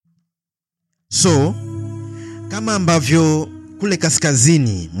So, kama ambavyo kule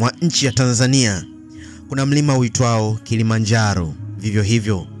kaskazini mwa nchi ya Tanzania kuna mlima uitwao Kilimanjaro, vivyo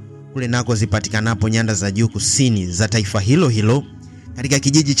hivyo kule nako zipatikanapo nyanda za juu kusini za taifa hilo hilo katika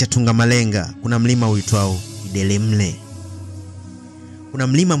kijiji cha Tungamalenga kuna mlima uitwao Kidelemle. Kuna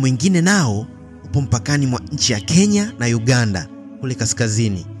mlima mwingine nao upo mpakani mwa nchi ya Kenya na Uganda kule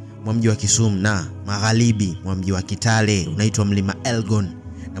kaskazini mwa mji wa Kisumu na magharibi mwa mji wa Kitale unaitwa mlima Elgon,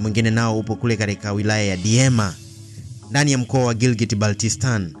 na mwingine nao upo kule katika wilaya ya Diema ndani ya mkoa wa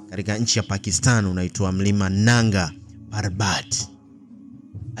Gilgit-Baltistan katika nchi ya Pakistan unaitwa mlima Nanga Parbat.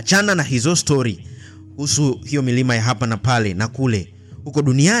 Achana na hizo story kuhusu hiyo milima ya hapa na pale na kule. Huko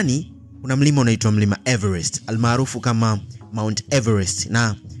duniani kuna mlima unaitwa mlima Everest, almaarufu kama Mount Everest,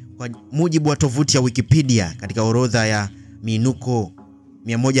 na kwa mujibu wa tovuti ya Wikipedia katika orodha ya miinuko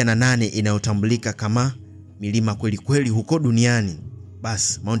 108 inayotambulika kama milima kweli kweli huko duniani,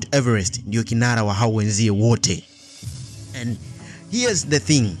 bas Mount Everest ndio kinara wa hao wenzie wote. And here's the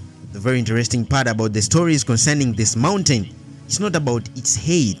thing, the very interesting part about the stories concerning this mountain. It's not about its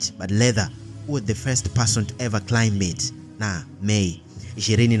height, but rather who was the first person to ever climb it. Na Mei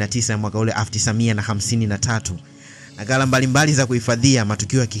 29 mwaka ule 1953, nakala mbalimbali za kuhifadhia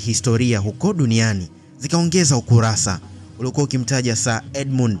matukio ya kihistoria huko duniani zikaongeza ukurasa uliokuwa ukimtaja Sir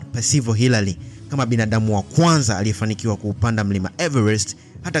Edmund Hillary kama binadamu wa kwanza aliyefanikiwa kuupanda mlima Everest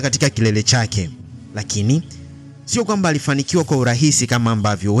hata katika kilele chake. Lakini sio kwamba alifanikiwa kwa urahisi kama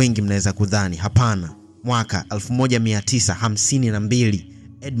ambavyo wengi mnaweza kudhani. Hapana. Mwaka 1952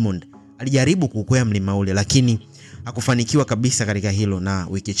 Edmund alijaribu kuukwea mlima ule, lakini hakufanikiwa kabisa katika hilo, na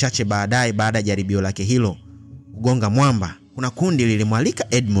wiki chache baadaye baada ya jaribio lake hilo kugonga mwamba, kuna kundi lilimwalika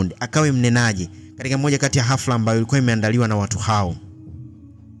Edmund akawe mnenaji katika moja kati ya hafla ambayo ilikuwa imeandaliwa na watu hao.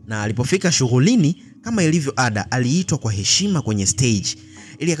 Na alipofika shughulini kama ilivyo ada, aliitwa kwa heshima kwenye stage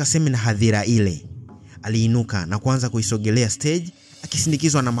ili akaseme na hadhira ile. Aliinuka na kuanza kuisogelea stage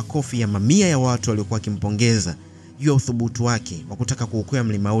akisindikizwa na makofi ya mamia ya watu waliokuwa kimpongeza juu ya uthubutu wake wa kutaka kuukwea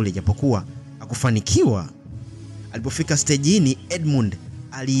mlima ule japokuwa hakufanikiwa. Alipofika stage Edmund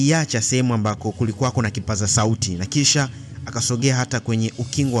aliacha sehemu ambako kulikuwa kuna kipaza sauti na kisha akasogea hata kwenye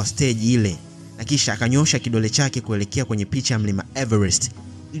ukingo wa stage ile, na kisha akanyosha kidole chake kuelekea kwenye picha ya mlima Everest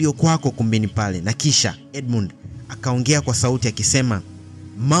iliyokuwa kumbini pale, na kisha Edmund akaongea kwa sauti akisema,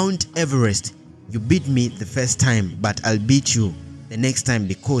 "Mount Everest, you beat me the first time, but I'll beat you the next time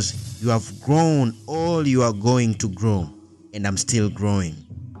because you have grown all you are going to grow and I'm still growing."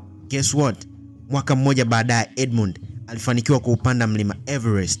 Guess what? Mwaka mmoja baadaye Edmund alifanikiwa kuupanda mlima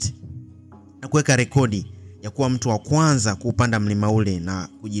Everest na kuweka rekodi ya kuwa mtu wa kwanza kuupanda mlima ule na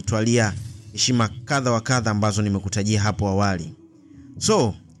kujitwalia heshima kadha wa kadha ambazo nimekutajia hapo awali.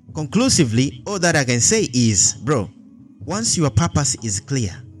 So, conclusively, all that I can say is, bro, once your purpose is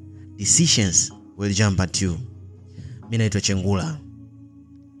clear, decisions will jump at you. Mimi naitwa Chengula.